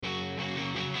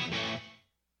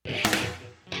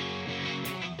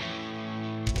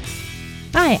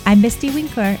Hi, I'm Misty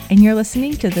Winkler, and you're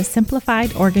listening to the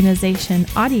Simplified Organization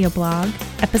audio blog,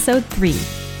 Episode 3.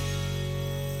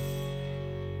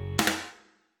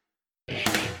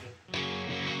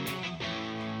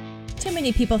 Too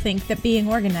many people think that being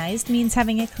organized means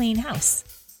having a clean house.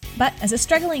 But as a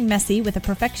struggling messy with a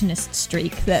perfectionist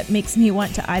streak that makes me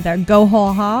want to either go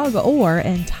whole hog or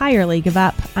entirely give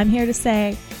up, I'm here to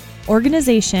say,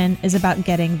 organization is about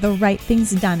getting the right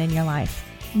things done in your life,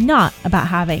 not about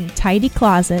having tidy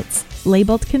closets,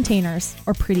 labeled containers,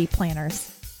 or pretty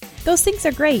planners. Those things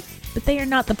are great, but they are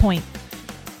not the point.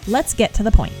 Let's get to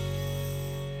the point.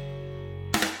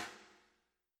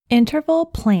 Interval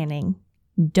planning.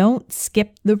 Don't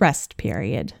skip the rest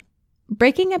period.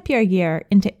 Breaking up your year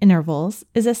into intervals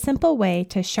is a simple way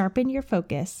to sharpen your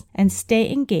focus and stay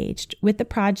engaged with the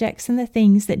projects and the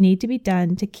things that need to be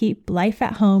done to keep life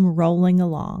at home rolling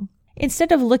along.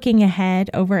 Instead of looking ahead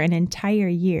over an entire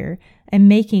year and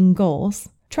making goals,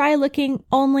 try looking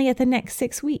only at the next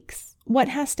 6 weeks. What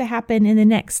has to happen in the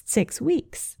next 6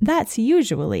 weeks? That's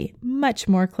usually much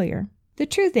more clear. The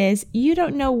truth is, you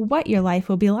don't know what your life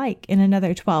will be like in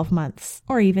another 12 months,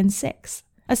 or even 6.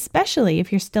 Especially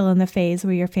if you're still in the phase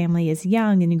where your family is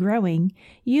young and growing,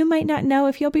 you might not know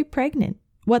if you'll be pregnant,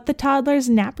 what the toddler's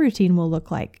nap routine will look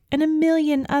like, and a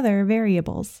million other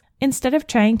variables. Instead of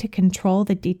trying to control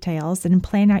the details and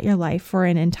plan out your life for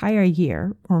an entire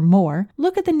year or more,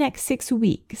 look at the next 6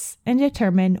 weeks and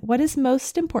determine what is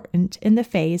most important in the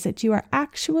phase that you are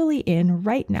actually in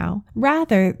right now,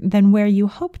 rather than where you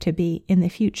hope to be in the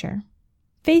future.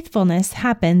 Faithfulness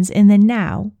happens in the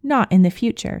now, not in the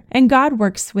future, and God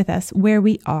works with us where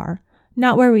we are,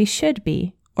 not where we should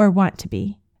be or want to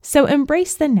be. So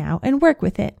embrace the now and work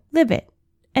with it, live it,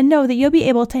 and know that you'll be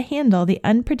able to handle the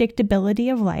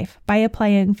unpredictability of life by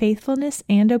applying faithfulness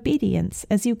and obedience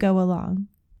as you go along.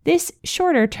 This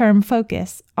shorter-term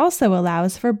focus also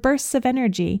allows for bursts of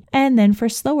energy and then for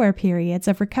slower periods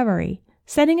of recovery.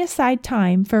 Setting aside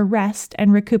time for rest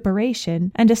and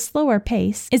recuperation and a slower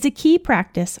pace is a key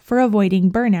practice for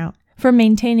avoiding burnout, for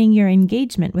maintaining your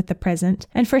engagement with the present,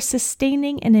 and for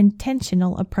sustaining an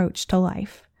intentional approach to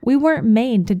life. We weren't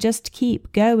made to just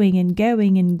keep going and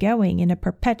going and going in a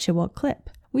perpetual clip.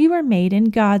 We were made in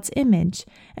God's image,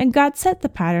 and God set the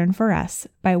pattern for us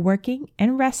by working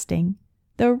and resting.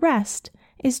 The rest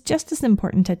is just as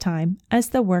important a time as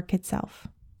the work itself.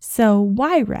 So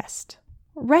why rest?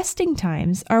 Resting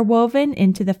times are woven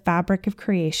into the fabric of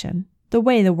creation, the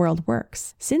way the world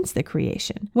works, since the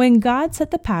creation, when God set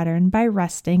the pattern by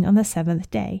resting on the seventh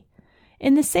day.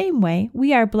 In the same way,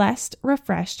 we are blessed,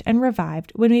 refreshed, and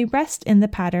revived when we rest in the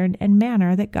pattern and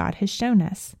manner that God has shown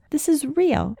us. This is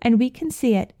real, and we can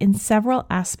see it in several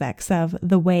aspects of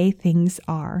the way things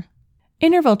are.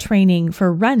 Interval training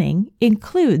for running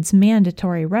includes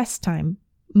mandatory rest time.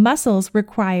 Muscles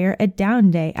require a down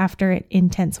day after an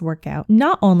intense workout,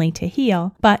 not only to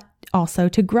heal, but also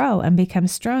to grow and become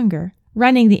stronger.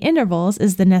 Running the intervals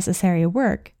is the necessary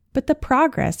work, but the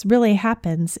progress really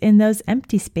happens in those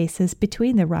empty spaces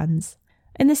between the runs.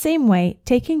 In the same way,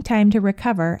 taking time to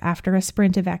recover after a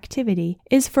sprint of activity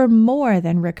is for more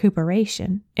than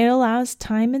recuperation. It allows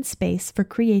time and space for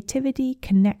creativity,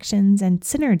 connections, and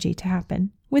synergy to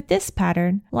happen. With this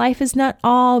pattern, life is not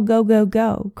all go, go,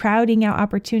 go, crowding out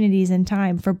opportunities and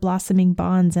time for blossoming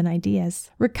bonds and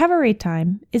ideas. Recovery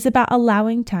time is about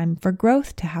allowing time for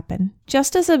growth to happen.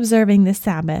 Just as observing the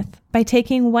Sabbath, by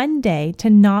taking one day to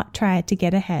not try to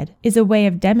get ahead, is a way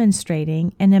of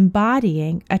demonstrating and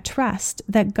embodying a trust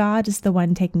that God is the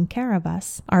one taking care of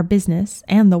us, our business,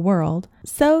 and the world,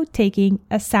 so taking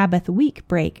a Sabbath week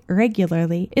break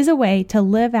regularly is a way to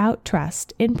live out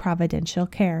trust in providential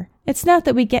care. It's not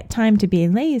that we get time to be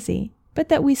lazy, but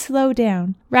that we slow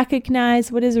down,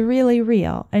 recognize what is really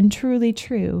real and truly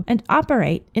true, and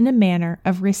operate in a manner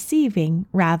of receiving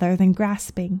rather than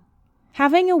grasping.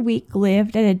 Having a week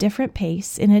lived at a different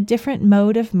pace in a different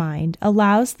mode of mind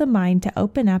allows the mind to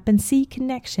open up and see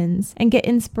connections and get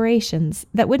inspirations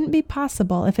that wouldn't be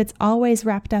possible if it's always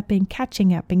wrapped up in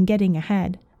catching up and getting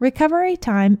ahead. Recovery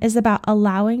time is about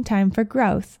allowing time for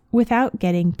growth without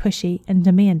getting pushy and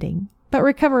demanding. But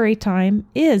recovery time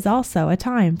is also a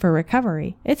time for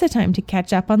recovery. It's a time to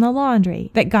catch up on the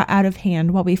laundry that got out of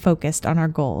hand while we focused on our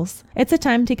goals. It's a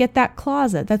time to get that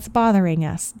closet that's bothering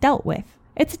us dealt with.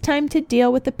 It's a time to deal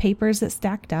with the papers that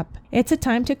stacked up. It's a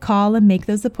time to call and make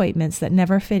those appointments that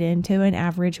never fit into an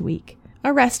average week.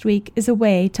 A rest week is a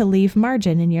way to leave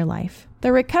margin in your life.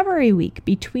 The recovery week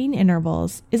between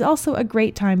intervals is also a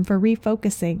great time for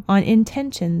refocusing on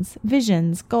intentions,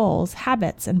 visions, goals,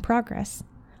 habits, and progress.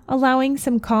 Allowing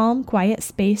some calm, quiet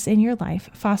space in your life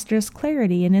fosters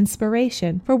clarity and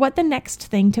inspiration for what the next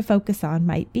thing to focus on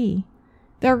might be.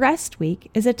 The rest week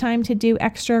is a time to do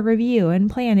extra review and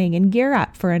planning and gear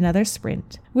up for another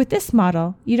sprint. With this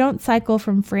model, you don't cycle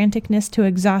from franticness to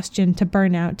exhaustion to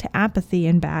burnout to apathy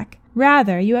and back.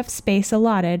 Rather, you have space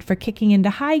allotted for kicking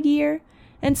into high gear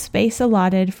and space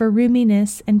allotted for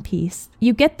roominess and peace.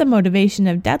 You get the motivation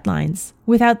of deadlines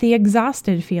without the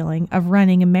exhausted feeling of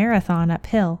running a marathon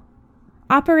uphill.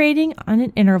 Operating on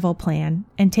an interval plan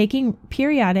and taking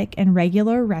periodic and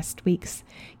regular rest weeks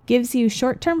gives you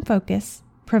short-term focus,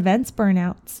 prevents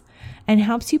burnouts, and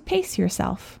helps you pace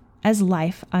yourself as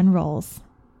life unrolls.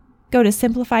 Go to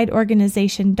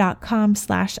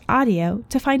simplifiedorganization.com/audio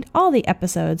to find all the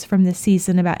episodes from this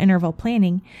season about interval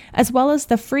planning, as well as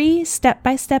the free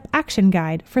step-by-step action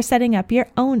guide for setting up your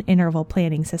own interval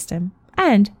planning system.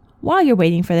 And while you're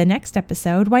waiting for the next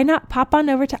episode, why not pop on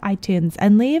over to iTunes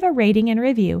and leave a rating and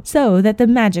review so that the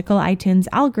magical iTunes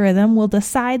algorithm will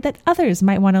decide that others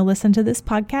might want to listen to this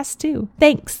podcast too.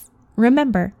 Thanks.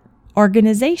 Remember,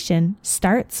 organization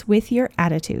starts with your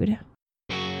attitude.